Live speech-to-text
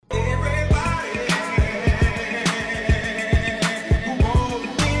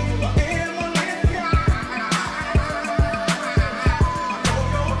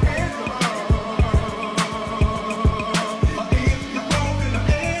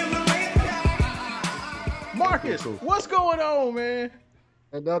Marcus, cool. what's going on, man?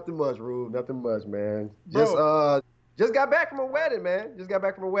 And nothing much, Rube. Nothing much, man. Bro. Just got back from a wedding, man. Just got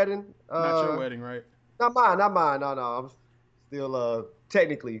back from a wedding. Not your wedding, right? Not mine, not mine. No, no. I'm still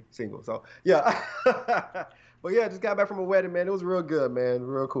technically single. So yeah. But yeah, just got back from a wedding, man. It was real good, man.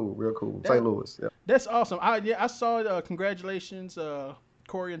 Real cool, real cool. St. Louis. Yeah. That's awesome. I saw congratulations,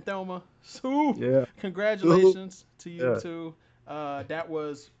 Corey and Thelma. So, Yeah. congratulations to you Yeah. too. That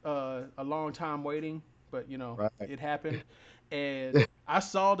was a long time waiting, but Right. it happened. And I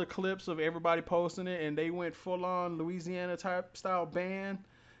saw the clips of everybody posting it, and they went full on Louisiana type style band.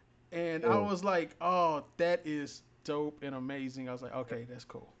 And I Yeah. was like, oh, that is dope and amazing. I was like, okay, that's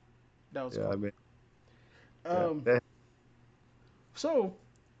cool. That was Yeah, cool. I mean, yeah. Um, so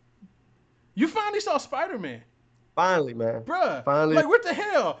you finally saw Spider Man, Finally, man. bruh. Finally, Like, what the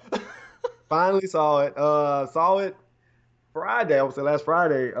hell? finally saw it. Saw it Friday. I would say last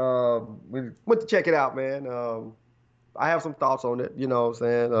Friday. We went to check it out, man. I have some thoughts on it. You know what I'm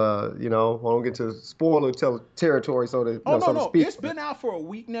saying? I don't get to spoiler territory, so to Oh no, so to no, speak. it's been out for a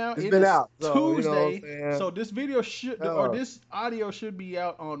week now. It's It been is out, so you know what I'm Tuesday, saying. so this video should or Uh, this audio should be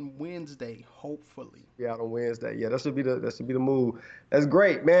out on Wednesday, hopefully. be out on Wednesday. Yeah, that should be the move. That's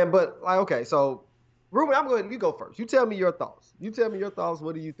great, man. But like, okay, so Ruben, I'm going. You go first. You tell me your thoughts. You tell me your thoughts.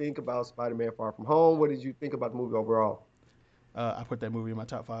 What do you think about Spider-Man: Far From Home? What did you think about the movie overall? I put that movie in my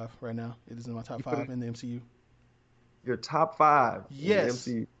top 5 right now. It is in my top You put it 5 in the MCU. your top 5 in the Yes,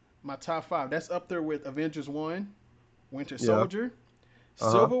 MCU. my top 5. That's up there with Avengers 1, Winter Yeah. Soldier,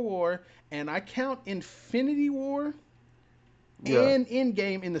 Uh-huh. Civil War, and I count Infinity War Yeah. and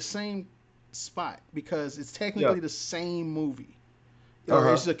Endgame in the same spot because it's technically the same movie. Or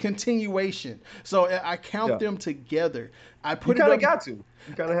Uh-huh. it's a continuation. So I count Yeah. them together. I You put it kind up. of got to.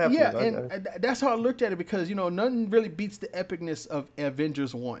 You kind of have Yeah, to. and that's how I looked at it because nothing really beats the epicness of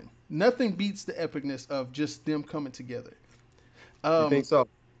Avengers 1. Nothing beats the epicness of just them coming together. You think so?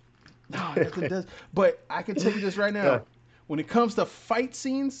 No, nothing does. But I can tell you this right Yeah. now: when it comes to fight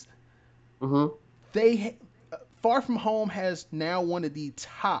scenes, Mm-hmm. they Far From Home has now one of the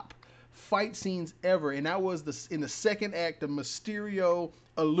top fight scenes ever, and that was in the second act, the Mysterio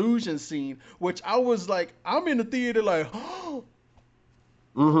illusion scene, which I was like, I'm in the theater like,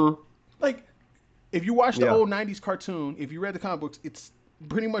 Mm-hmm. like if you watch the Yeah. old '90s cartoon, if you read the comic books, it's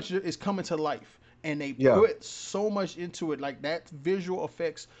pretty much is coming to life. And they Yeah. put so much into it. Like that visual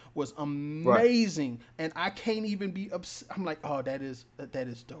effects was Right. amazing, and I can't even be upset. I'm like, oh, that is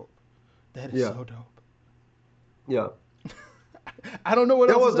dope. That is Yeah. so dope. Yeah. I don't know what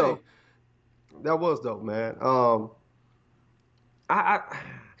That else was to say. dope. That was dope, man. I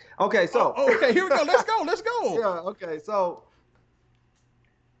okay, so Okay, here we go. Let's go. Let's go. yeah, okay, so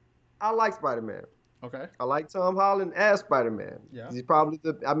I like Spider-Man. Okay. I like Tom Holland as Spider-Man. Yeah. He's probably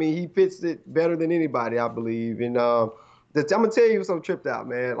he fits it better than anybody, I believe. And I'm gonna tell you something tripped out,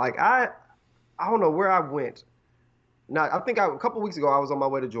 man. Like I don't know where I went. Now I think a couple weeks ago I was on my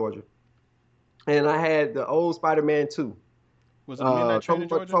way to Georgia, and I had the old Spider-Man 2. Was it a midnight train in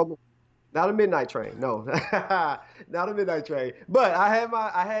Georgia? Not a midnight train, no, not a midnight train. But I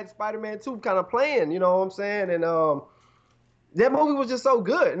had Spider-Man 2 kind of playing, you know what I'm saying? And that movie was just so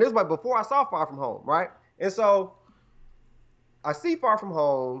good. And this was like before I saw Far From Home, right? And so I see Far From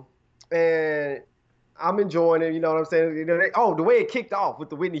Home, and I'm enjoying it. You know what I'm saying? You know, the way it kicked off with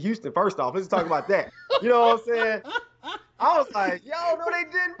the Whitney Houston. First off, let's talk about that. You know what I'm saying? I was like, yo, no, they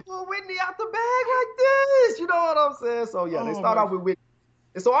didn't pull Whitney out the bag like this. You know what I'm saying? So yeah, they start off with Whitney.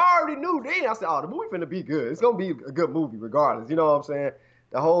 And so I already knew then. I said, oh, the movie finna be good. It's gonna be a good movie regardless. You know what I'm saying?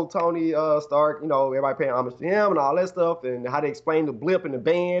 The whole Tony Stark, everybody paying homage to him and all that stuff, and how they explained the blip and the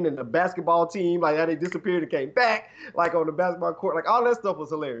band and the basketball team, like how they disappeared and came back, like on the basketball court, like all that stuff was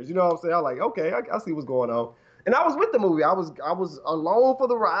hilarious. You know what I'm saying? I was like, okay, I see what's going on. And I was with the movie. I was alone for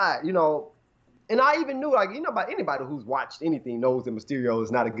the ride, And I even knew, like, about anybody who's watched anything knows that Mysterio is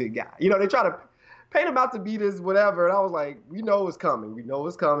not a good guy. They try to paint him out to be this whatever, and I was like, we know it's coming. We know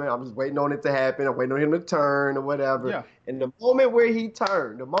it's coming. I'm just waiting on it to happen. I'm waiting on him to turn or whatever. Yeah. And the moment where he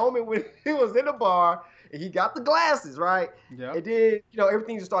turned, the moment when he was in the bar and he got the glasses, right? Yeah. And then,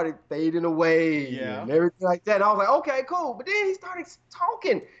 everything just started fading away and everything like that. And I was like, okay, cool. But then he started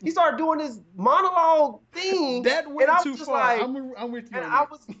talking. He started doing this monologue thing. That went too far. Like, I'm with you. And I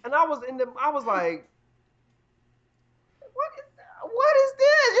was like, what is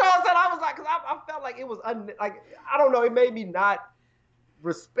this? You know what I'm saying? I was like, because I felt like it was, I don't know, it made me not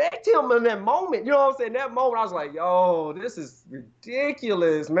respect him in that moment. You know what I'm saying? That moment, I was like, yo, this is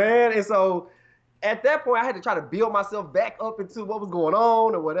ridiculous, man. And so at that point, I had to try to build myself back up into what was going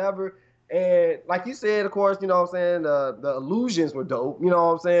on or whatever. And like you said, of course, you know what I'm saying, the illusions were dope. You know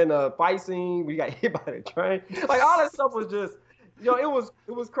what I'm saying? The fight scene, we got hit by the train. Like all that stuff was just, it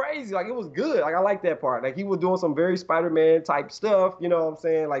was crazy. Like it was good. Like I like that part. Like he was doing some very Spider-Man type stuff, you know what I'm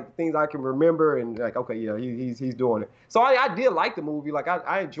saying? Like things I can remember and like, okay, yeah, he's doing it. So I did like the movie. Like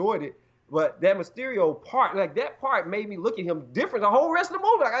I enjoyed it. But that Mysterio part, like that part made me look at him different the whole rest of the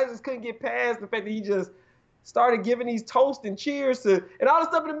movie. Like I just couldn't get past the fact that he just started giving these toasts and cheers to and all the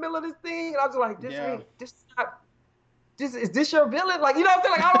stuff in the middle of this thing. And I was like, is this your villain? Like, you know what I'm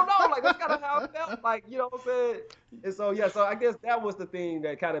saying? Like, I don't know. Like, that's kind of how it felt. Like, you know what I'm saying? And so, yeah, so I guess that was the thing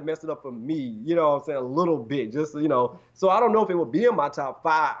that kind of messed it up for me, you know what I'm saying? A little bit, just, So I don't know if it would be in my top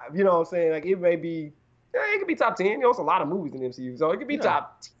 5, you know what I'm saying? Like, it may be, it could be top 10. It's a lot of movies in the MCU. So it could be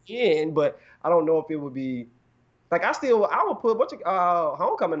top 10, but I don't know if it would be, like, I would put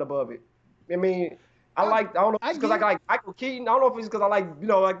Homecoming above it. I mean, I don't know if it's because I like Michael Keaton. I don't know if it's because I like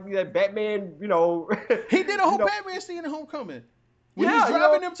that Batman, He did a whole Batman scene in Homecoming. When he's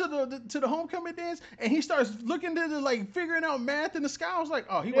driving them to the homecoming dance, and he starts looking to figuring out math in the sky. I was like,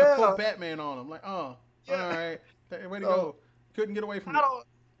 oh, he went full Batman on him. Like, oh, all right, way to go. Couldn't get away from it.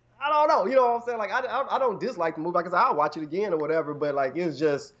 I don't know. You know what I'm saying? Like, I don't dislike the movie because I'll watch it again or whatever. But like, it's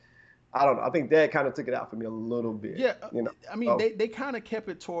just, I don't know. I think that kind of took it out for me a little bit. Yeah, I mean, they kind of kept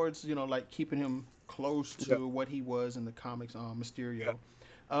it towards like keeping him close to what he was in the comics, Mysterio.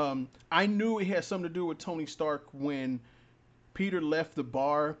 Yeah. I knew it had something to do with Tony Stark when Peter left the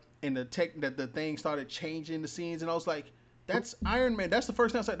bar and the thing started changing the scenes, and I was like, that's Iron Man. That's the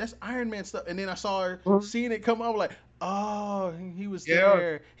first time I said that's Iron Man stuff. And then I saw her seeing it come up, like, oh, he was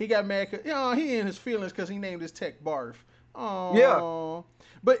there. He got mad because he in his feelings because he named his tech Barf. Oh, yeah.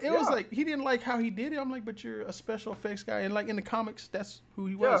 But it was like he didn't like how he did it. I'm like, but you're a special effects guy, and like in the comics, that's who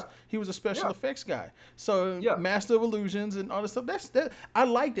he was. He was a special effects guy. So Master of Illusions and all this stuff. That I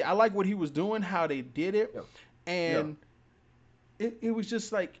liked it. I like what he was doing, how they did it, and it was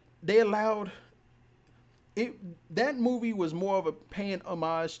just like they allowed it. That movie was more of a paying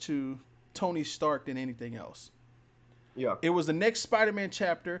homage to Tony Stark than anything else. Yeah, it was the next Spider-Man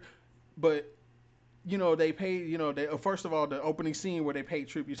chapter, but. They paid, first of all, the opening scene where they paid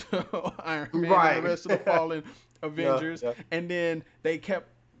tribute to Iron Man and the rest of the fallen Avengers. And then they kept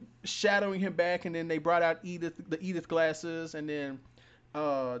shadowing him back, and then they brought out the Edith glasses, and then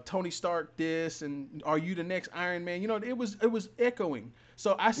Tony Stark this, and are you the next Iron Man? It was echoing.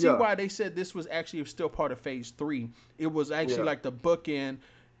 So I see why they said this was actually still part of Phase 3. It was actually like the bookend.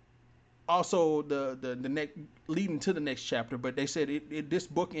 Also, the next leading to the next chapter, but they said this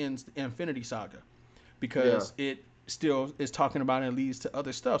book ends the Infinity Saga. Because it still is talking about it and leads to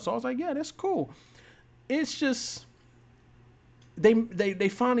other stuff. So I was like, yeah, that's cool. It's just they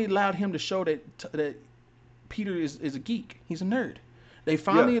finally allowed him to show that Peter is a geek. He's a nerd. They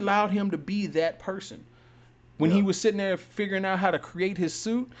finally allowed him to be that person. When he was sitting there figuring out how to create his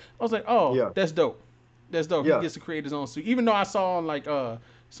suit, I was like, oh, that's dope. That's dope. He gets to create his own suit. Even though I saw on like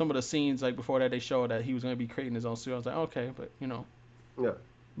some of the scenes like before that they showed that he was going to be creating his own suit. I was like, okay, but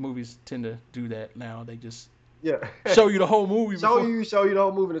movies tend to do that now. They just show you the whole movie. Show you the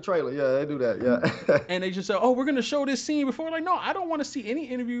whole movie in the trailer. Yeah, they do that. Yeah. And they just say, oh, we're going to show this scene before. Like, no, I don't want to see any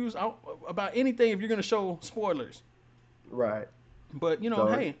interviews about anything if you're going to show spoilers. Right. But,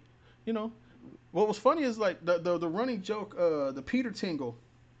 hey, what was funny is like the running joke, the Peter Tingle.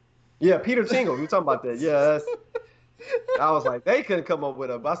 Yeah, Peter Tingle. You talking about that. Yeah, I was like, they couldn't come up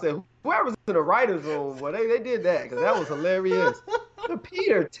with it. I said, whoever's in the writer's room, well, they did that because that was hilarious. The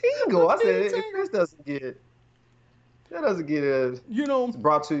Peter Tingle. I said, if this doesn't get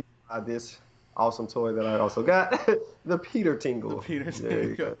brought to you by this awesome toy that I also got, the Peter Tingle. The Peter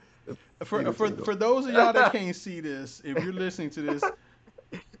Tingle. For those of y'all that can't see this, if you're listening to this,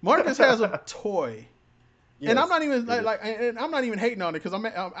 Marcus has a toy. Yes, and I'm not even and I'm not even hating on it because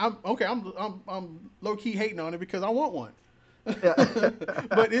I'm low key hating on it because I want one.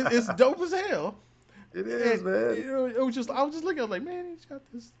 But it's dope as hell. It is, man. I was just looking. I was like, man, he's got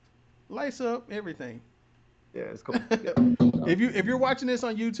this lights up, everything. Yeah, it's cool. If you're watching this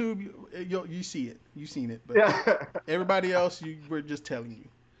on YouTube, you see it. You've seen it. But everybody else, we're just telling you.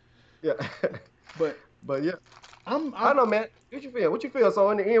 Yeah. But yeah. I don't know, man. What you feel? So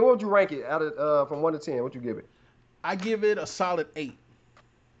in the end, what would you rank it out of from 1 to 10? What you give it? I give it a solid 8.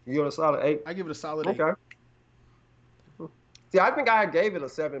 You give it a solid 8? I give it a solid 8. Okay. See, I think I gave it a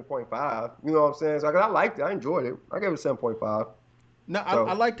 7.5. You know what I'm saying? So I liked it. I enjoyed it. I gave it a 7.5. No,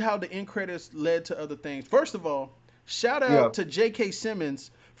 I liked how the end credits led to other things. First of all, shout out to J.K.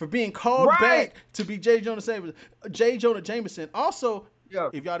 Simmons for being called back to be J. Jonah Jameson. Also,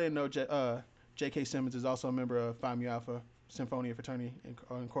 if y'all didn't know, J.K. Simmons is also a member of Phi Mu Alpha Symphonia Fraternity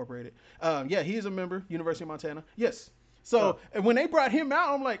Incorporated. Yeah, he is a member, University of Montana. Yes. Huh. So and when they brought him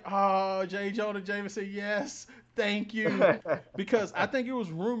out, I'm like, oh, J. Jonah Jameson, yes, thank you, because I think it was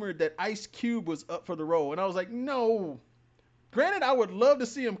rumored that Ice Cube was up for the role, and I was like, no. Granted, I would love to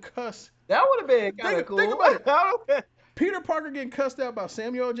see him cuss. That would have been kind of Think cool. about it. Peter Parker getting cussed out by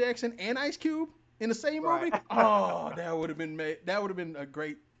Samuel L. Jackson and Ice Cube in the same Right. movie. Oh, that would have been that would have been a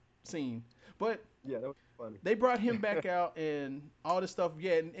great scene. But Yeah, that was funny. they brought him back out and all this stuff.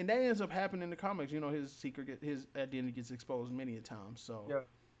 Yeah, and that ends up happening in the comics. You know, his identity gets exposed many a time. So Yeah.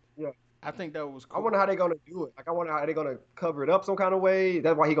 Yeah. I think that was I cool. wonder how they're gonna do it. Like, I wonder how they're gonna cover it up some kind of way.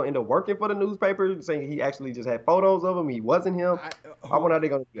 That's why he gonna end up working for the newspaper, saying he actually just had photos of him. He wasn't him. I I wonder how they're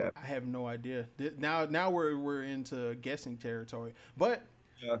gonna do that. I have no idea. Now we're into guessing territory. But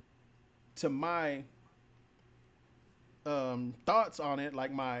Yeah. to my thoughts on it,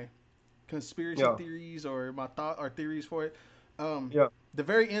 like my conspiracy Yeah. theories or my thought or theories for it. Um, Yeah. the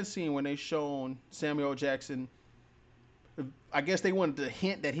very end scene when they shown Samuel L. Jackson, I guess they wanted to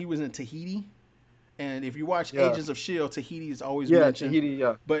hint that he was in Tahiti. And if you watch Yeah. Agents of Shield, Tahiti is always Yeah. mentioned, Tahiti.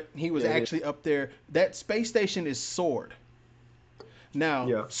 Yeah. but he was Yeah. Yeah. actually up there. That space station is Sword. Now,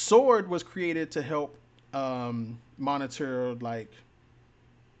 Yeah. Sword was created to help monitor like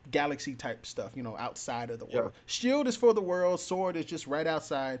galaxy type stuff, you know, outside of the Yeah. world. Shield is for the world. Sword is just right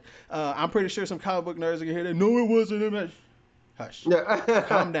outside. I'm pretty sure some comic book nerds are gonna hear that. No, it wasn't him. Hush. Yeah.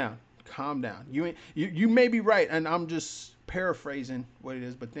 Calm down. Calm down. You may be right, and I'm just paraphrasing what it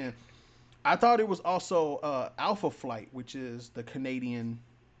is. But then I thought it was also Alpha Flight, which is the Canadian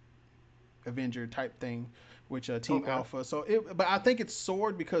Avenger type thing, which Team Okay. Alpha. So, but I think it's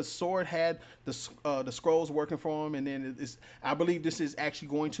Sword because Sword had the scrolls working for him, and then it's. I believe this is actually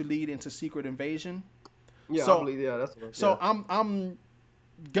going to lead into Secret Invasion. Yeah. I So, believe. Yeah. That's what. so I'm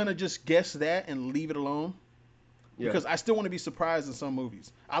gonna just guess that and leave it alone Yeah. because I still want to be surprised in some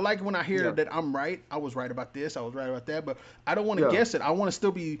movies. I like when I hear Yeah. that I'm right. I was right about this. I was right about that. But I don't want to Yeah. guess it. I want to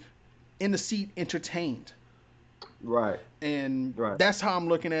still be in the seat, entertained, Right. and Right. that's how I'm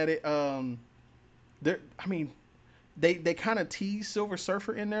looking at it. I mean, they kind of teased Silver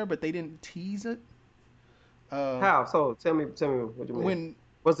Surfer in there, but they didn't tease it. How? So tell me what you mean. When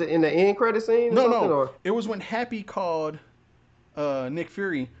Was it in the end credit scene or no, something? no, Or it was when Happy called Nick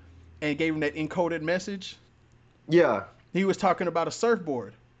Fury and gave him that encoded message. yeah. He was talking about a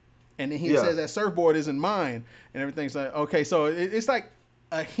surfboard, and then he Yeah. says that surfboard isn't mine, and everything's like, okay, so it's like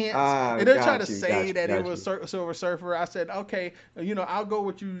a hint. Ah, And they're trying got to you, say got you, that it got was you. Silver Surfer. I said, okay, you know, I'll go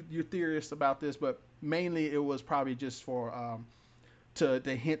with you theorists about this, but mainly it was probably just for to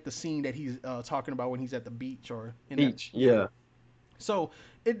hint the scene that he's talking about when he's at the beach or in that. Beach. Yeah. So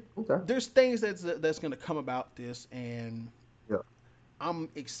it Okay. there's things that's going to come about this, and Yeah. I'm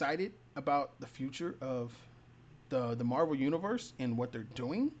excited about the future of the Marvel universe and what they're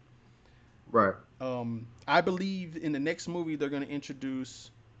doing. Right. I believe in the next movie they're going to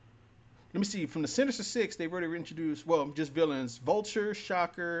introduce. Let me see. From the Sinister Six, they've already introduced just villains: Vulture,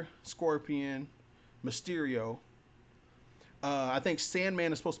 Shocker, Scorpion, Mysterio. I think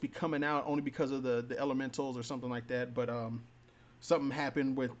Sandman is supposed to be coming out only because of the elementals or something like that. But something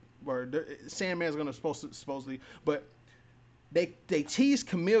happened with where Sandman's going to supposedly. But they tease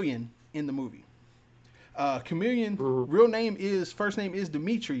Chameleon in the movie. Chameleon Hmm. first name is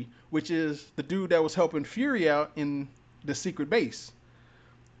Dimitri, which is the dude that was helping Fury out in the secret base.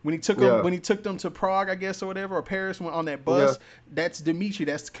 Yeah. When he took them to Prague, I guess, or whatever, or Paris, went on that Yeah. bus. That's Dimitri.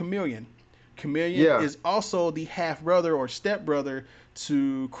 That's Chameleon. Chameleon Yeah. is also the half brother or step brother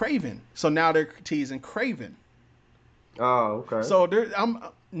to Craven. So now they're teasing Craven. Oh, okay. So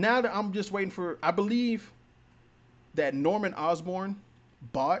I'm just waiting for. I believe that Norman Osborn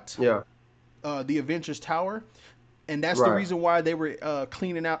bought Yeah. the Avengers Tower, and that's the Right. reason why they were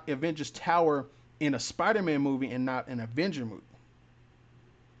cleaning out Avengers Tower in a Spider-Man movie and not an Avenger movie.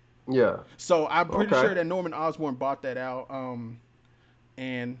 Yeah. So I'm pretty Okay. sure that Norman Osborn bought that out.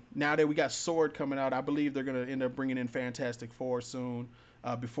 And now that we got Sword coming out, I believe they're gonna end up bringing in Fantastic Four soon,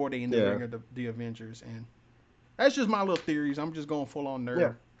 before they end up Yeah. bringing the Avengers. And that's just my little theories. I'm just going full on nerd.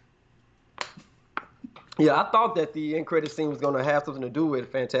 Yeah. Yeah, I thought that the end credit scene was gonna have something to do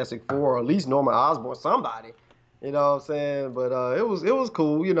with Fantastic Four, or at least Norman Osborn, somebody. You know what I'm saying? But it was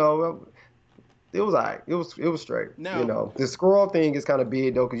cool. You know, it was alright. It was straight. Now- You know, the scroll thing is kind of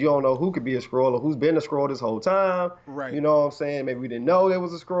big though, because you don't know who could be a scroll or who's been a scroll this whole time. Right. You know what I'm saying? Maybe we didn't know there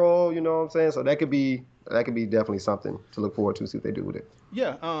was a scroll. You know what I'm saying? So that could be definitely something to look forward to. See what they do with it.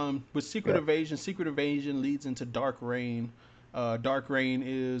 Yeah, with Secret Yeah. Invasion leads into Dark Reign. Dark Reign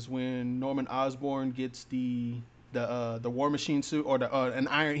is when Norman Osborn gets the War Machine suit or an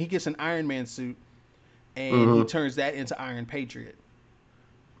Iron. He gets an Iron Man suit, and he Mm-hmm. turns that into Iron Patriot.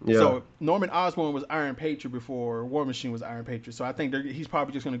 Yeah. So Norman Osborn was Iron Patriot before War Machine was Iron Patriot. So I think he's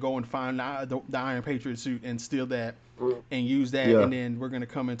probably just going to go and find the Iron Patriot suit and steal that Mm. and use that, Yeah. and then we're going to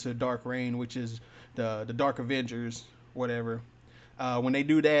come into Dark Reign, which is the Dark Avengers, whatever. When they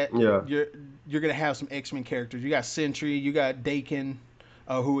do that, Yeah. you're going to have some X-Men characters. You got Sentry, you got Daken,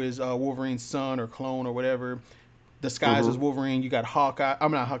 who is Wolverine's son or clone or whatever, disguised as Mm-hmm. Wolverine. You got Hawkeye.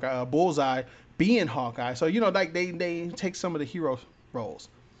 I'm not Hawkeye. Bullseye being Hawkeye. So like they take some of the hero roles.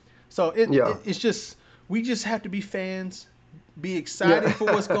 So Yeah. it's just we just have to be fans, be excited for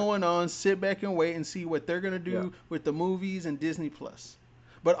what's Yeah. going on, sit back and wait and see what they're gonna Yeah. do with the movies and Disney Plus.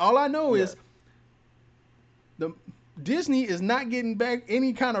 But all I know Yeah. is the Disney is not getting back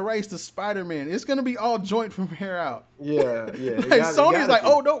any kind of rights to Spider-Man. It's gonna be all joint from here out. Yeah. Yeah. Like It Sony's gotta like, be.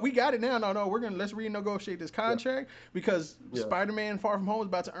 oh no, we got it now. No, let's renegotiate this Yeah. contract because Yeah. Spider-Man Far From Home is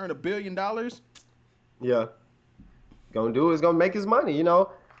about to earn $1 billion. Yeah. Gonna do is gonna make his money, you know.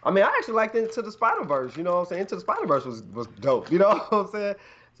 I mean, I actually liked Into the Spider Verse, you know what I'm saying? Into the Spider Verse was dope, you know what I'm saying?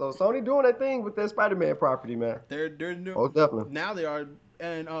 So Sony doing that thing with their Spider Man property, man. They're new, Oh, definitely. now they are,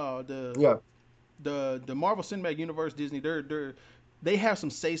 and Yeah, the Marvel Cinematic Universe, Disney, they have some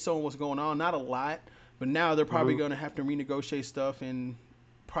say so in what's going on. Not a lot, but now they're probably hmm, going to have to renegotiate stuff and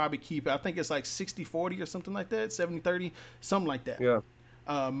probably keep. I think it's like 60-40 or something like that, 70-30, something like that. yeah,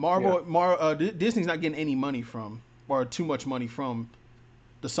 yeah, Disney's not getting any money from or too much money from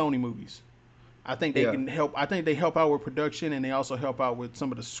the Sony movies. I think they yeah, can help. I think they help out with production and they also help out with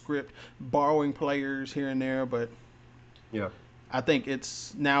some of the script, borrowing players here and there, but yeah, I think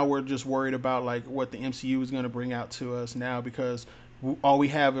it's now we're just worried about like what the MCU is going to bring out to us now because all we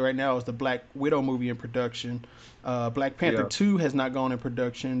have right now is the Black Widow movie in production. Black Panther yeah. 2 has not gone in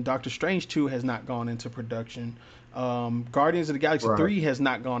production. Doctor Strange 2 has not gone into production. Guardians of the Galaxy Right. 3 has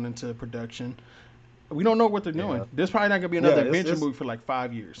not gone into production. We don't know what they're doing. Yeah. There's probably not going to be Yeah, another it's, Avenger it's movie for like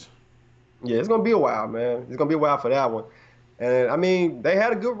 5 years. yeah, it's gonna be a while, man. It's gonna be a while for that one. And I mean, they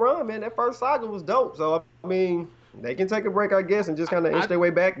had a good run, man. That first saga was dope. So I mean, they can take a break, I guess, and just kind of inch I, their way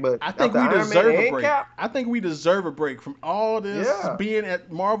back. But I think after we Iron Man deserve a and break. Cap, I think we deserve a break from all this yeah, being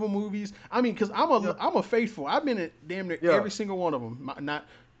at Marvel movies. I mean, because yeah, I'm a faithful. I've been at damn near yeah, every single one of them. Not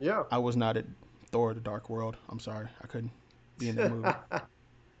yeah. I was not at Thor: The Dark World. I'm sorry, I couldn't be in that movie.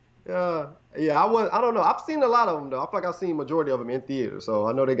 Yeah, yeah, I was. I don't know. I've seen a lot of them though. I feel like I've seen majority of them in theaters, so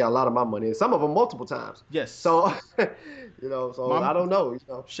I know they got a lot of my money, and some of them multiple times. Yes, So, you know, so my I don't know. You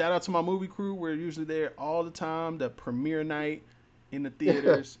know, shout out to my movie crew. We're usually there all the time. The premiere night in the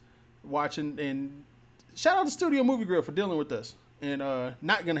theaters, watching and shout out to Studio Movie Grill for dealing with us and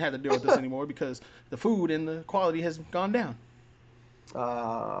not gonna have to deal with this anymore because the food and the quality has gone down. It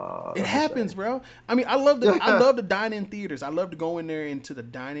that's a happens, shame. bro. I mean, I love the dine-in theaters. I love to go in there into the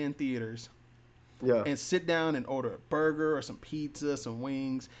dine-in theaters Yeah, and sit down and order a burger or some pizza, some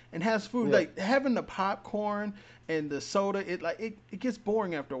wings, and have food. yeah, Like having the popcorn and the soda, it gets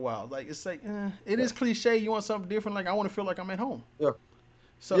boring after a while. Like it's like it yeah, is cliche. You want something different. Like I want to feel like I'm at home. yeah,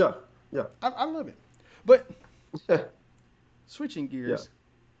 So yeah, yeah, I love it. But yeah. switching Yeah. gears,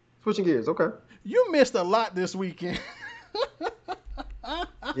 Switching gears. Okay. you missed a lot this weekend.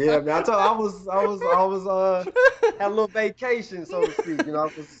 Yeah, man. I was had a little vacation, so to speak. You know, I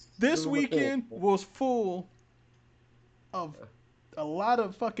was This doing my thing. weekend was full of a lot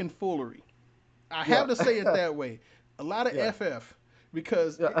of fucking foolery. I have Yeah, to say it that way. A lot of yeah, FF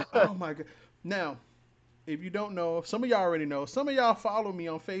because yeah, oh my god. Now, if you don't know, some of y'all already know. Some of y'all follow me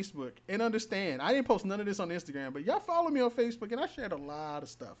on Facebook and understand. I didn't post none of this on Instagram, but y'all follow me on Facebook and I shared a lot of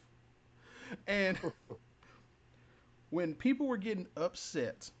stuff. And when people were getting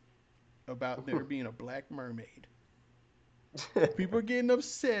upset about there being a black mermaid, people are getting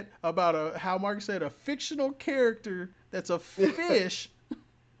upset about how Mark said a fictional character that's a fish,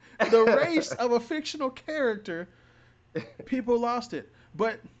 the race of a fictional character. People lost it.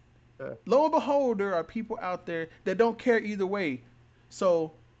 But lo and behold, there are people out there that don't care either way.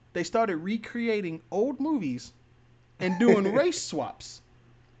 So they started recreating old movies and doing race swaps.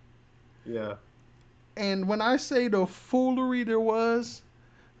 Yeah. And when I say the foolery there was,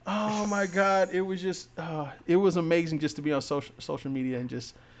 oh my God, it was just, it was amazing just to be on social media and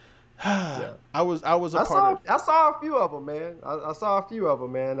just, Yeah. I was a part of. I saw a few of them, man. I saw a few of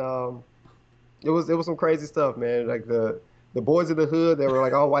them, man. It was some crazy stuff, man. Like the boys of the hood, they were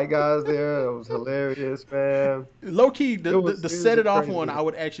like all white guys there. It was hilarious, man. Low key, It was the it was set just it off one, crazy. I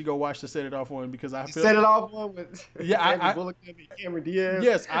would actually go watch the set it off one because I You feel, set it off one with yeah, Sandra Bullock and Cameron Diaz.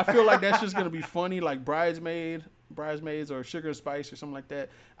 yes, I feel like that's just gonna be funny, like bridesmaids or Sugar and Spice or something like that.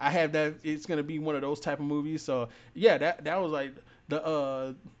 I have that. It's gonna be one of those type of movies. So yeah, that was like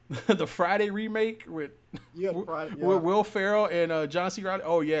the the Friday remake with Yeah, Friday. with Yeah. Will Ferrell and John C. Reilly.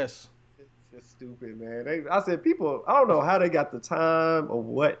 Oh yes. It's just stupid, man. I said people. I don't know how they got the time or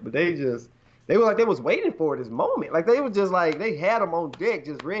what, but they were like they was waiting for this moment. Like they was just like they had them on deck,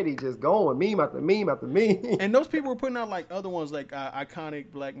 just ready, just going meme after meme after meme. And those people were putting out like other ones, like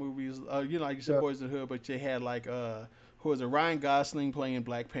iconic black movies. Like you said, Yeah, Boys in the Hood, but they had like who was it? Ryan Gosling playing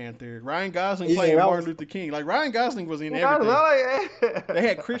Black Panther. Ryan Gosling yeah, playing that Martin was. Luther King. Like Ryan Gosling was in I was everything. They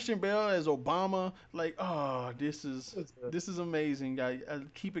had like, Christian Bale as Obama. Like, oh, this is amazing. I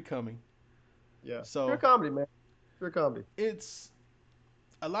keep it coming. yeah, pure So comedy, man. Pure comedy. it's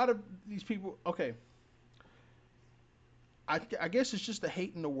a lot of these people. Okay, I guess it's just the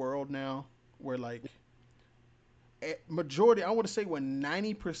hate in the world now, where like majority, I want to say when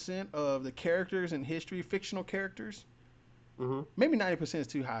 90% of the characters in history, fictional characters, Hmm. maybe 90% is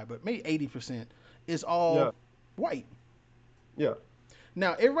too high, but maybe 80% is Yeah, all white. yeah,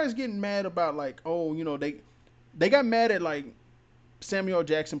 Now everybody's getting mad about like, oh, they got mad at like Samuel L.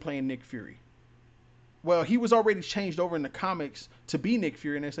 Jackson playing Nick Fury. Well, he was already changed over in the comics to be Nick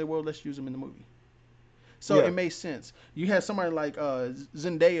Fury, and they said, well, let's use him in the movie. So yeah. it made sense. You had somebody like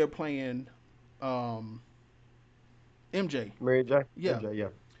Zendaya playing um, MJ. Mary J. Yeah, MJ. Yeah,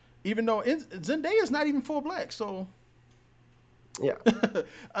 even though Zendaya is not even full black, so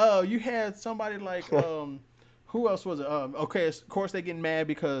yeah, you had somebody like who else was it? Okay, of course they getting mad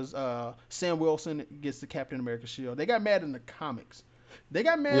because Sam Wilson gets the Captain America shield. They got mad in the comics. They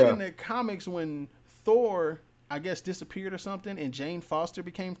got mad yeah. in the comics when Thor, I guess, disappeared or something, and Jane Foster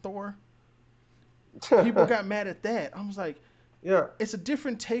became Thor. People got mad at that. I was like, Yeah, it's a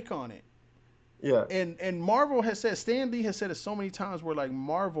different take on it. yeah, And Marvel has said, Stan Lee has said it so many times, where like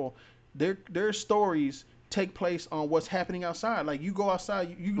Marvel, their stories take place on what's happening outside. Like you go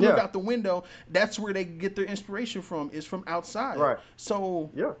outside, you look yeah. out the window, that's where they get their inspiration from, is from outside. Right. So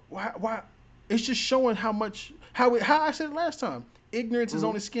Yeah. why it's just showing how much how I said it last time. Ignorance is Hmm.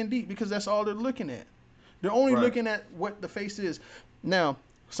 only skin deep, because that's all they're looking at. They're only Right. looking at what the face is. Now,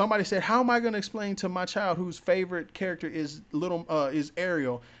 somebody said, "How am I going to explain to my child whose favorite character is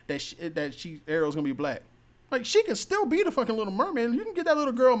Ariel, that Ariel's going to be black?" Like, she can still be the fucking Little Mermaid. You can get that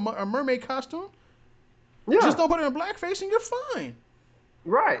little girl a mermaid costume. Just Yeah. don't put her in blackface, and you're fine.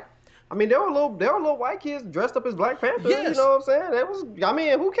 Right. I mean, there were little white kids dressed up as Black Panther. You Yes. know what I'm saying? That was. I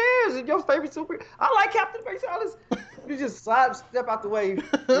mean, who cares? If your favorite super. I like Captain America. You just step out the way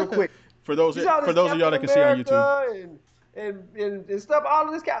real quick. for those You saw for this those of y'all Captain that can see on YouTube. America and stuff. All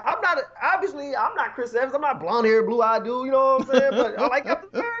of this. I'm not obviously. I'm not Chris Evans. I'm not blonde hair, blue eyed dude. You know what I'm saying? But I like Captain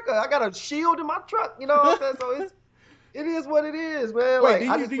America. I got a shield in my truck. You know what I'm saying? So it is what it is, man. Wait, Like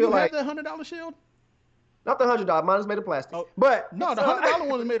I just do feel you have like the $100 shield? not the $100. Mine is made of plastic. Oh, But no, it's the $100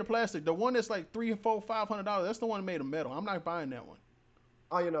 one is made of plastic. The one that's like $300, $400, $500, that's the one made of metal. I'm not buying that one.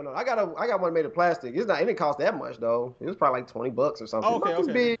 Oh, you know, no. I got one made of plastic. It didn't cost that much though. It was probably like $20 or something. Oh, It's okay, about this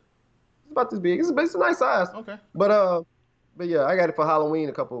okay, big. It's about this big. It's a nice size. okay. But yeah, I got it for Halloween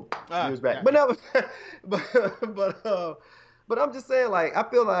a couple years back. But Gotcha. no, but I'm just saying, like, I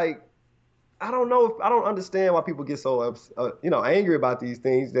feel like I don't understand why people get so angry about these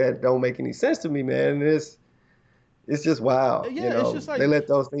things that don't make any sense to me, man. And it's just wild, Yeah, it's just They like let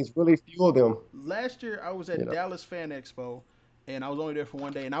those things really fuel them, last year I was you at know. Dallas Fan Expo, and I was only there for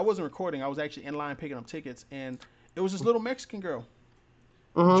one day, and I wasn't recording. I was actually in line picking up tickets, and it was this little Mexican girl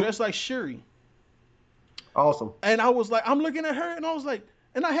Hmm. dressed like Shuri, Awesome. and I was like, I'm looking at her, and I was like,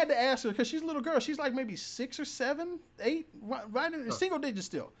 and I had to ask her because she's a little girl. She's like maybe 6 or 7, 8, right in single digits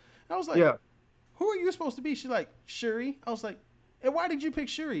still. And I was like, Yeah. who are you supposed to be? She's like, Shuri. I was like, and why did you pick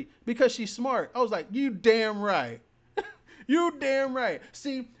Shuri? Because she's smart. I was like, you damn right. You damn right.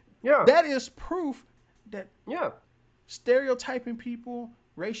 See, Yeah. that is proof that Yeah. stereotyping people,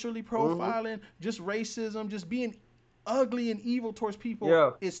 racially Hmm. profiling, just racism, just being ugly and evil towards people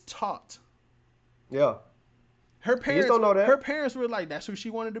Yeah. is taught. Yeah. Her You just parents, don't know her that. parents were like, that's who she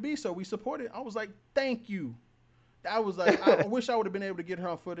wanted to be, so we supported. I was like, thank you. I was like, I wish I would have been able to get her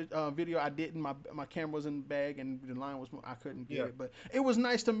on footage, video. I didn't. My camera was in the bag, and the line was. I couldn't get Yeah. it, but it was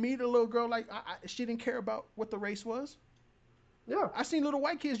nice to meet a little girl. Like she didn't care about what the race was. Yeah. I seen little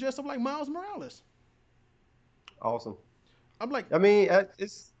white kids dressed up like Miles Morales. Awesome. I'm like, I mean,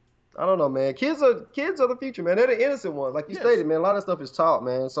 it's I don't know, man. Kids are the future, man. They're the innocent ones, like you yes, stated, man. A lot of stuff is taught,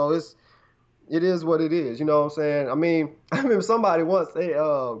 man. So it is what it is. You know what I'm saying? I mean, I remember somebody once they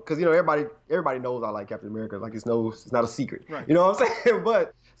because everybody knows I like Captain America. Like it's not a secret. right. You know what I'm saying?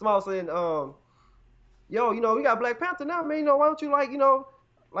 But somebody was saying, yo, we got Black Panther now, man. Why don't you like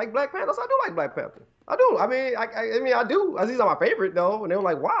like Black Panther. So I do like Black Panther. I do. I mean, I do. He's not my favorite though. And they were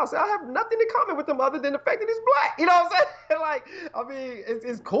like, "Wow!" I said, "I have nothing in common with him other than the fact that he's black." You know what I'm saying? Like, I mean,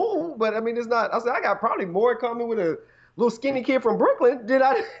 it's cool, but I mean, it's not. I said, I got probably more in common with a little skinny kid from Brooklyn than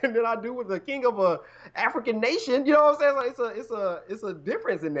I do with the king of a African nation. You know what I'm saying? So it's a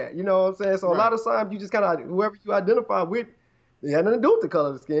difference in that. You know what I'm saying? So a lot of times you just kind of whoever you identify with. It had nothing to do with the color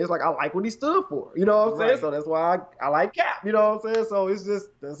of the skin. It's like I like what he stood for. You know what I'm saying? So that's why I like Cap. You know what I'm saying? So it's just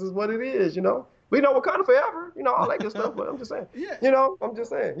this is what it is. You know. We know Wakanda forever. You know all that good stuff. But I'm just saying. Yeah. You know. I'm just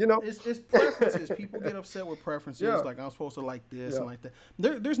saying. You know. It's preferences. People get upset with preferences. Yeah. Like I'm supposed to like this Yeah. and like that.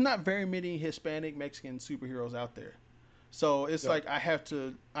 There's not very many Hispanic Mexican superheroes out there, so it's like I have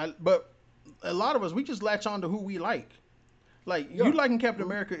to. But a lot of us we just latch on to who we like. Like you liking Captain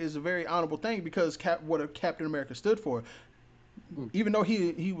America is a very honorable thing because what Captain America stood for. Even though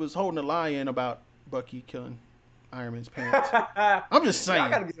he was holding a lie-in about Bucky killing Iron Man's parents. I'm just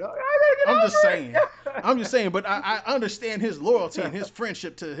saying. I'm just saying. But I understand his loyalty and his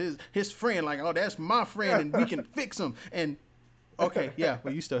friendship to his friend. Like, oh, that's my friend, and we can fix him. And okay, yeah,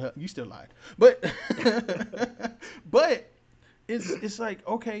 well, you still lied. But but it's like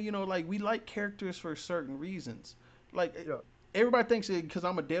okay, you know, like we like characters for certain reasons. Like everybody thinks because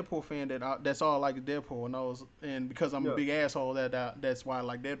I'm a Deadpool fan that's all I like Deadpool, and because I'm a big asshole that's why I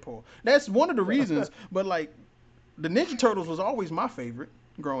like Deadpool. That's one of the reasons. But like the Ninja Turtles was always my favorite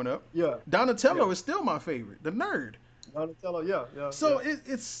growing up. Yeah. Donatello is still my favorite. The nerd. Donatello, yeah. So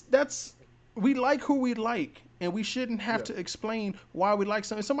that's we like who we like, and we shouldn't have to explain why we like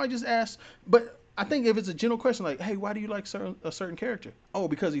something. Somebody just asked, but I think if it's a general question like, "Hey, why do you like a certain character?" Oh,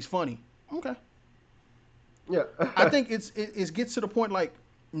 because he's funny. Okay. Yeah. I think it gets to the point like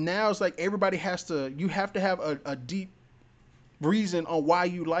now it's like everybody you have to have a deep reason on why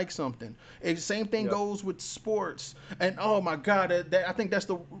you like something. And the same thing goes with sports. And oh my God, I think it's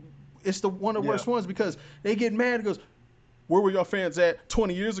the one of the worst ones because they get mad and goes, where were y'all fans at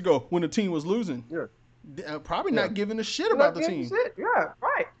 20 years ago when the team was losing? Yeah. Probably not giving a shit about the team. Yeah,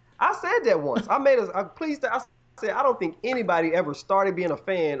 right. I said that once. I said I don't think anybody ever started being a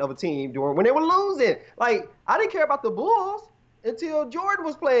fan of a team when they were losing. Like I didn't care about the Bulls until Jordan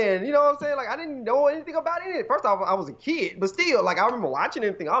was playing. You know what I'm saying? Like I didn't know anything about it. First off, I was a kid, but still, like I remember watching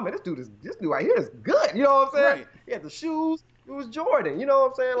anything. Oh man, this dude right here is good. You know what I'm saying? Right. He had the shoes. It was Jordan. You know what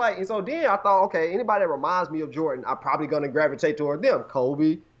I'm saying? Like, and so then I thought, okay, anybody that reminds me of Jordan, I'm probably gonna gravitate toward them.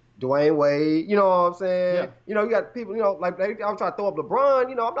 Kobe, Dwayne Wade, you know what I'm saying? Yeah. You know, you got people, you know, like I'm trying to throw up LeBron.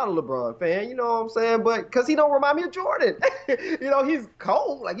 You know, I'm not a LeBron fan, you know what I'm saying? But because he don't remind me of Jordan. You know, he's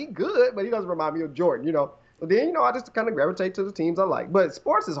cold, like he's good, but he doesn't remind me of Jordan, you know. But then, you know, I just kind of gravitate to the teams I like. But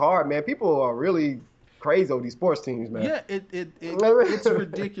sports is hard, man. People are really crazy over these sports teams, man. Yeah, it's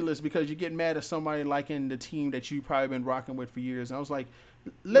ridiculous because you get mad at somebody liking the team that you probably been rocking with for years. And I was like,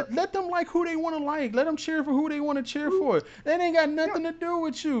 let them like who they want to like. Let them cheer for who they want to cheer for. That ain't got nothing to do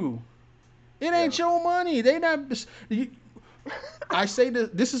with you. It ain't your money. They not. I say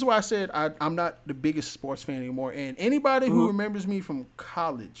this is why I said I'm not the biggest sports fan anymore. And anybody who remembers me from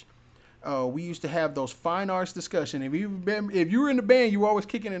college, we used to have those fine arts discussion. If you were in the band, you were always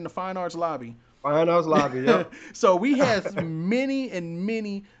kicking in the fine arts lobby. Fine arts lobby, yeah. So we had many and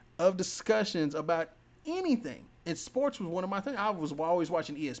many of discussions about anything. And sports was one of my things. I was always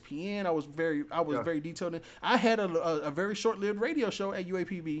watching ESPN. I was very detailed. I had a very short-lived radio show at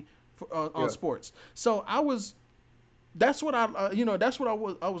UAPB on sports. So that's what I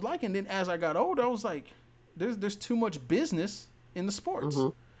was like. And then as I got older, I was like, there's too much business in the sports.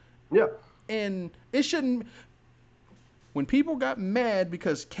 Yeah. And it shouldn't. When people got mad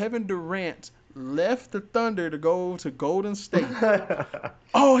because Kevin Durant left the Thunder to go to Golden State.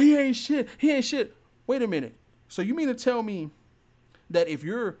 Oh, he ain't shit. Wait a minute. So you mean to tell me that if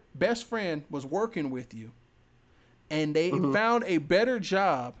your best friend was working with you and they found a better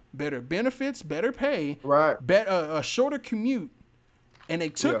job, better benefits, better pay, right, a shorter commute, and they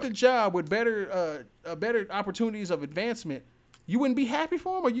took the job with better opportunities of advancement, you wouldn't be happy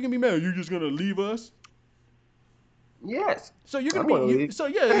for them, or you can be mad? You're just gonna leave us? Yes. So you're gonna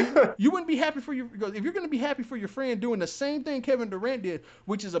you wouldn't be happy for because if you're gonna be happy for your friend doing the same thing Kevin Durant did,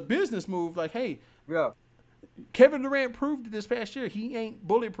 which is a business move, like, hey, Kevin Durant proved this past year he ain't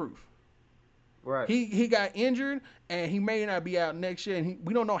bulletproof. Right. He got injured and he may not be out next year, and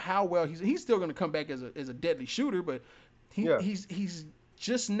we don't know how well he's still gonna come back as a deadly shooter, but he's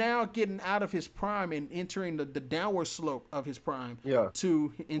just now getting out of his prime and entering the downward slope of his prime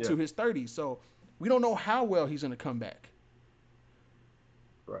into his 30s. So we don't know how well he's going to come back.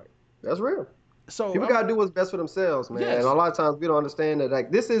 Right. That's real. So people got to do what's best for themselves, man. Yes. And a lot of times we don't understand that,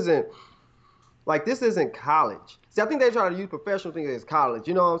 like, this isn't, Like this isn't college. See, I think they try to use professional thing as college.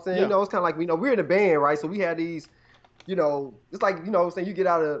 You know what I'm saying? You Yeah, know, it's kind of like we're in a band, right? So we had these, it's like saying you get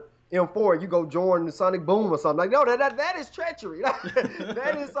out of M4 and you go join the Sonic Boom or something. Like no, that is treachery.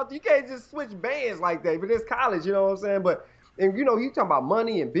 That is something you can't just switch bands like that. But it's college, you know what I'm saying? But and you talking about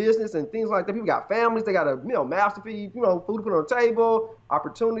money and business and things like that. People got families, they got a master feed, food to put on the table,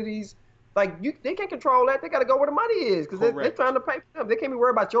 opportunities. Like they can't control that. They got to go where the money is because they're trying correct. to pay for them. They can't be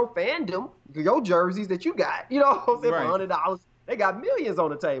worried about your fandom, your jerseys that you got. You know what I'm saying? For Right. $100, they got millions on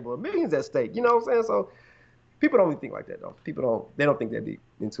the table, millions at stake. You know what I'm saying? So people don't even think like that though. They don't think that deep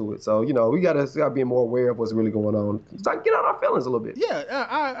into it. So we gotta be more aware of what's really going on. It's like get out our feelings a little bit. Yeah,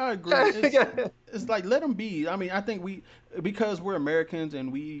 I agree. It's like let them be. I mean, I think because we're Americans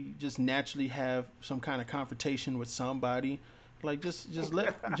and we just naturally have some kind of confrontation with somebody. Like just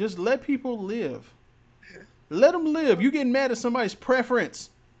let people live. Let them live. You getting mad at somebody's preference.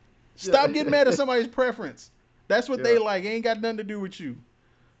 Stop getting mad at somebody's preference. That's what Yeah. they like. It ain't got nothing to do with you.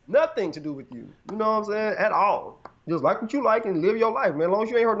 Nothing to do with you. You know what I'm saying? At all. Just like what you like and live your life, man. As long as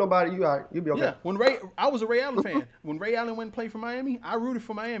you ain't hurt nobody, you'll be okay. Yeah, I was a Ray Allen fan. When Ray Allen went and played for Miami, I rooted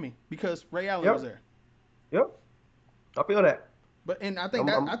for Miami because Ray Allen was Yep. there. Yep. I feel that. But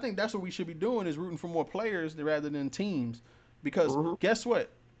I'm, I I'm think that's what we should be doing is rooting for more players rather than teams, because hmm guess what?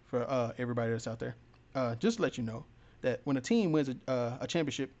 For everybody that's out there, just to let you know that when a team wins a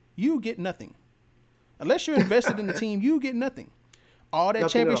championship, you get nothing unless you're invested in the team. You get nothing. All that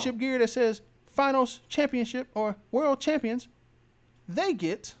nothing at championship all. gear that says Finals Championship or World Champions, they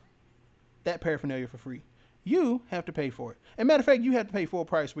get that paraphernalia for free. You have to pay for it. And matter of fact, you have to pay full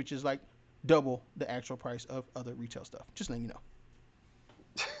price, which is like double the actual price of other retail stuff. Just letting you know.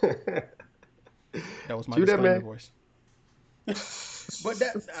 That was my True that, disclaimer man. voice. But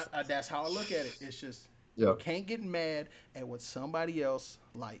that's how I look at it. It's just you Yeah. can't get mad at what somebody else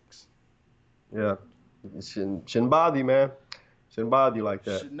likes. Yeah. It shouldn't bother you, man. Shouldn't bother you like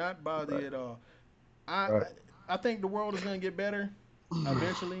that. Should not bother Right. you at all. I Right. I think the world is gonna get better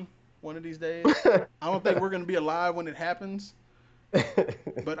eventually, one of these days. I don't think we're gonna be alive when it happens,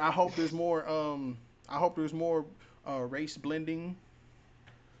 but I hope there's more. I hope there's more race blending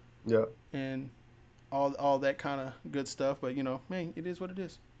Yeah. and all that kind of good stuff. But man, it is what it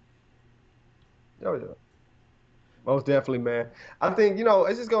is. Oh yeah. Most definitely, man. I think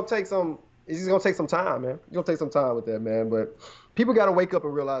it's just gonna take some time, man. It's gonna take some time with that, man. But people gotta wake up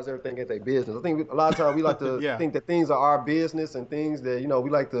and realize everything ain't their business. I think a lot of times we like to Yeah. think that things are our business and things that, we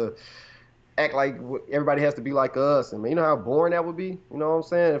like to act like everybody has to be like us. And man, you know how boring that would be? You know what I'm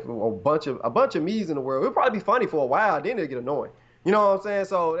saying? If a bunch of me's in the world, it would probably be funny for a while, then it'll get annoying. You know what I'm saying?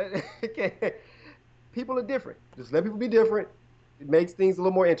 So people are different. Just let people be different. It makes things a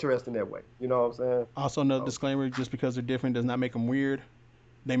little more interesting that way. You know what I'm saying? Also, another So, disclaimer: just because they're different does not make them weird.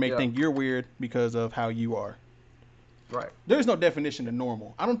 They may yeah, think you're weird because of how you are. right. There's no definition of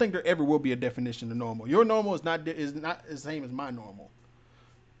normal. I don't think there ever will be a definition of normal. Your normal is not the same as my normal.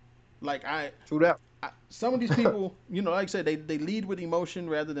 Like True that. some of these people, like I said, they lead with emotion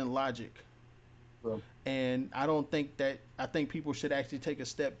rather than logic. So, And I don't think that I think people should actually take a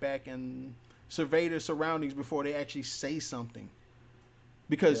step back and survey their surroundings before they actually say something.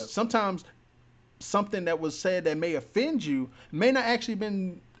 Because yeah, sometimes something that was said that may offend you may not actually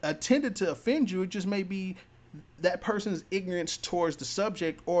been intended to offend you. It just may be that person's ignorance towards the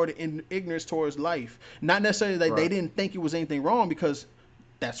subject or the ignorance towards life. Not necessarily that they right, didn't think it was anything wrong because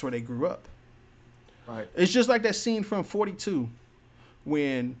that's where they grew up. right. It's just like that scene from 42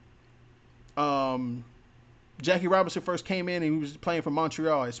 when um, Jackie Robinson first came in and he was playing for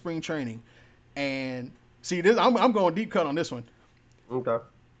Montreal at spring training. And see, I'm going deep cut on this one. Okay.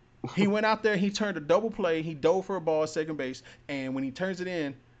 He went out there, he turned a double play, he dove for a ball at second base, and when he turns it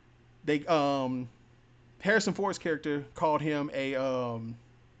in, they Harrison Ford's character called him a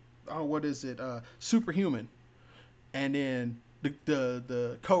what is it superhuman, and then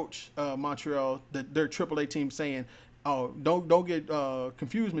the coach Montreal their AAA team saying, oh don't get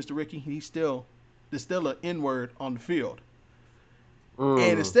confused, Mr. Ricky, there's still an N word on the field,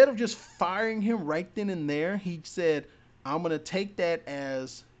 and Mm, instead of just firing him right then and there, he said, I'm gonna take that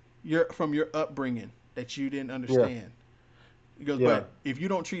as from your upbringing that you didn't yeah, understand. He goes, yeah. but if you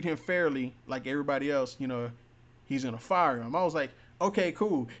don't treat him fairly like everybody else, he's gonna fire him. I was like, okay,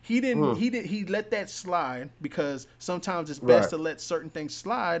 cool. Mm, He let that slide because sometimes it's best right. to let certain things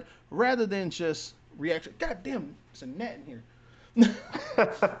slide rather than just react. God damn, there's a gnat in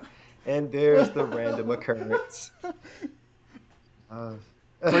And there's the here. random occurrence. Uh,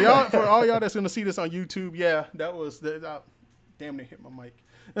 For all y'all that's gonna see this on YouTube, yeah, that was the damn near hit my mic.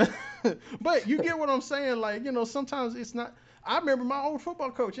 But you get what I'm saying. Like sometimes it's not. I remember my old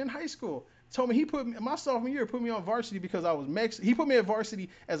football coach in high school. told me he put me my sophomore year put me on varsity because I was Mexican. He put me at varsity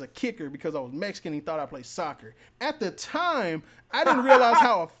as a kicker because I was Mexican. He thought I played soccer. At the time, I didn't realize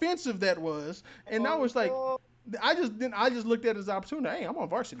how offensive that was, and I Oh was like, no! I just looked at it as an opportunity. Hey, I'm on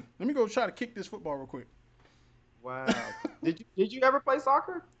varsity. Let me go try to kick this football real quick. Wow. Did you ever play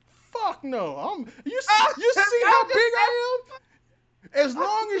soccer? Fuck no. Ah, You see I how big just I am? As said.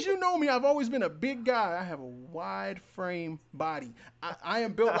 long as you know me, I've always been a big guy. I have a wide frame body. I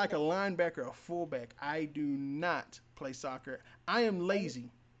am built like a linebacker, a fullback. I do not play soccer. I am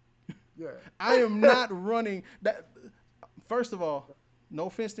lazy. Yeah. I am not running. That first of all, no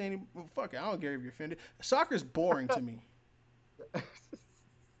offense to any. Fuck it, I don't care if you're offended. Soccer's boring to me.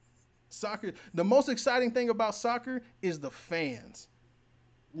 Soccer. The most exciting thing about soccer is the fans.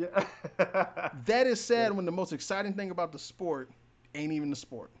 Yeah. That is Yeah. sad when the most exciting thing about the sport ain't even the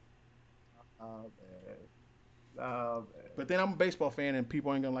sport. Oh man. Oh man. But then I'm a baseball fan, and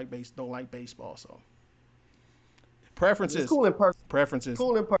people ain't gonna like don't like baseball. So It's preferences, cool in person. preferences.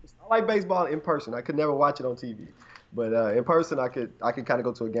 Cool in person. I like baseball in person. I could never watch it on TV, but in person, I could kind of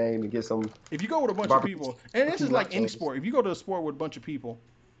go to a game and get some If you go with a bunch of barbecue people, and this is like any nachos. sport, if you go to a sport with a bunch of people,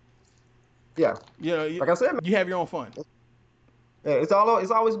 Yeah, you know, like I said, man, you have your own fun. yeah, it's always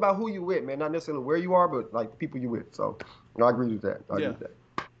about who you with, man. Not necessarily where you are, but like the people you with. So, I agree with that. I agree Yeah. with that.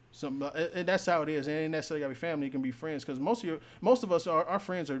 Some, and that's how it is. And it ain't necessarily gotta be family. It can be friends because most of us our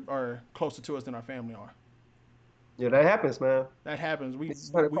friends are closer to us than our family are. Yeah, that happens, man. That happens. It's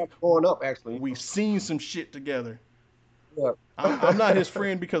probably growing up, actually. We've seen some shit together. Yeah. I'm not his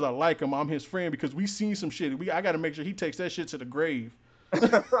friend because I like him. I'm his friend because we seen some shit. I got to make sure he takes that shit to the grave. You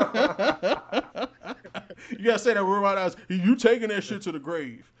gotta say that word right out. You taking that shit to the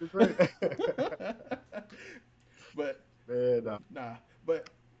grave. But Man, nah. But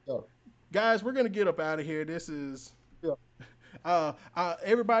no. guys, we're gonna get up out of here. This is Yeah.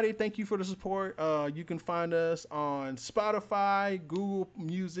 everybody, thank you for the support. You can find us on Spotify, Google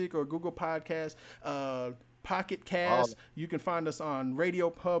Music, or Google Podcasts, Pocket All Cast. You can find us on Radio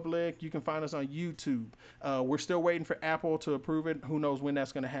Public. You can find us on YouTube. We're still waiting for Apple to approve it. Who knows when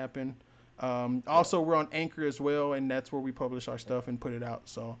that's going to happen? yeah. Also, we're on Anchor as well, and that's where we publish our stuff and put it out.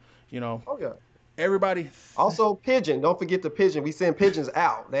 So, you know, Oh yeah. everybody, Also, pigeon. Don't forget the pigeon. We send pigeons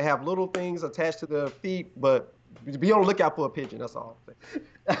out. They have little things attached to their feet, but be on the lookout for a pigeon. That's all.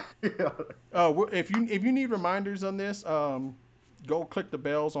 Yeah. if you need reminders on this, go click the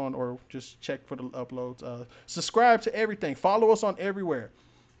bells on or just check for the uploads. Subscribe to everything. Follow us on everywhere.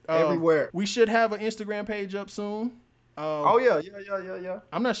 Everywhere. We should have an Instagram page up soon. Oh yeah, yeah.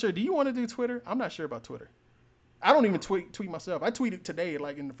 I'm not sure. Do you want to do Twitter? I'm not sure about Twitter. I don't even tweet myself. I tweeted today,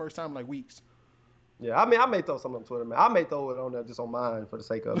 like in the first time, like weeks. Yeah, I mean, I may throw something on Twitter, man. I may throw it on there just on mine for the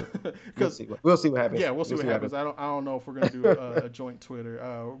sake of it. Because We'll see what happens. yeah, we'll see what happens. I don't know if we're gonna do a joint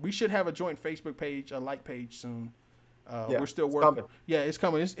Twitter. We should have a joint Facebook page, a like page soon. Yeah, We're still it's working. coming. Yeah, it's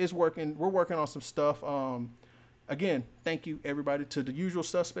coming. It's working. We're working on some stuff. Again, thank you everybody to the usual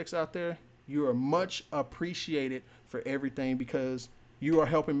suspects out there. You are much appreciated for everything because you are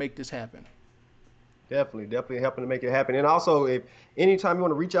helping make this happen. Definitely helping to make it happen. And also, if anytime you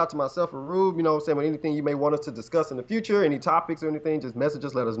want to reach out to myself or Rube, you know what I'm saying, with anything you may want us to discuss in the future, any topics or anything, just message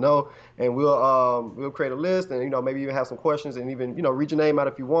us, let us know, and we'll create a list, and maybe even have some questions, and even read your name out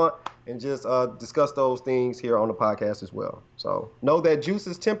if you want, and just discuss those things here on the podcast as well. So know that juice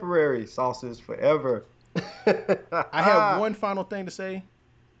is temporary, sauce is forever. I have one final thing to say.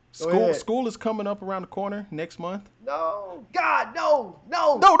 Go ahead. School is coming up around the corner next month. No, God, no.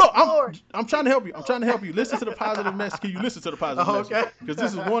 No. Lord. I'm trying to help you. I'm trying to help you. Listen to the positive message. Can you listen to the positive message? Because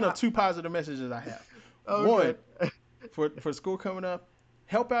this is one of two positive messages I have. Okay. One, for school coming up,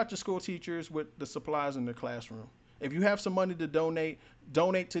 help out your school teachers with the supplies in their classroom. If you have some money to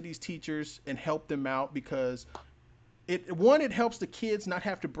donate to these teachers and help them out because it helps the kids not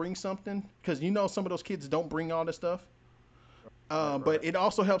have to bring something because some of those kids don't bring all this stuff. But it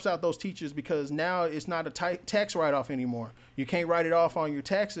also helps out those teachers because now it's not a tax write-off anymore. You can't write it off on your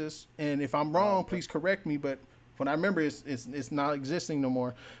taxes. And if I'm wrong, please correct me. But when I remember, it's not existing no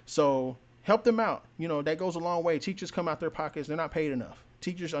more. So help them out. That goes a long way. Teachers come out their pockets. They're not paid enough.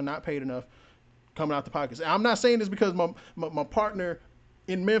 Teachers are not paid enough coming out the pockets. And I'm not saying this because my partner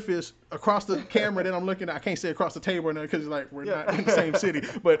in Memphis across the camera that I'm looking at, I can't say across the table because we're not in the same city,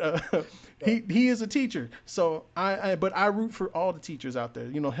 but he is a teacher. So but I root for all the teachers out there.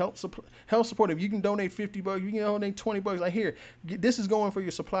 Help support. If you can donate $50, you can donate $20. Like here, this is going for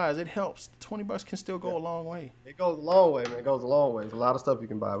your supplies. It helps. $20 can still go a long way. It goes a long way, man. It goes a long way. There's a lot of stuff you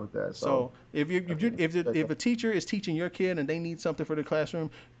can buy with that. So if a teacher is teaching your kid and they need something for the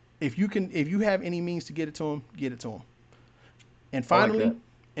classroom, if you have any means to get it to them, get it to them. And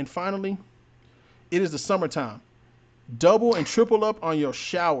finally, It is the summertime. Double and triple up on your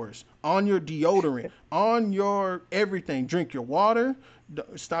showers, on your deodorant, on your everything. Drink your water.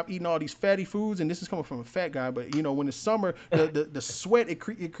 Stop eating all these fatty foods. And this is coming from a fat guy, but you know, when it's summer, the sweat it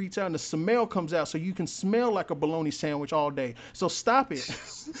creeps out and the smell comes out, so you can smell like a bologna sandwich all day. So stop it.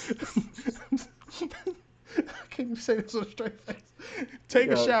 Can you say this with a straight face?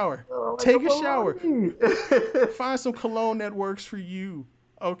 Take a shower. Take a shower. Find some cologne that works for you.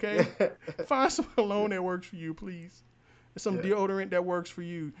 Okay? Find some cologne that works for you, please. Some deodorant that works for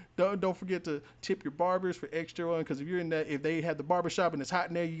you. Don't forget to tip your barbers for extra one, because if they have the barbershop and it's hot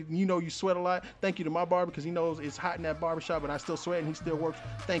in there, you know you sweat a lot. Thank you to my barber, because he knows it's hot in that barbershop, but I still sweat and he still works.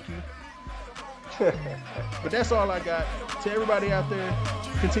 Thank you. But that's all I got. To everybody out there,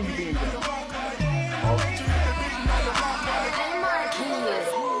 continue being great.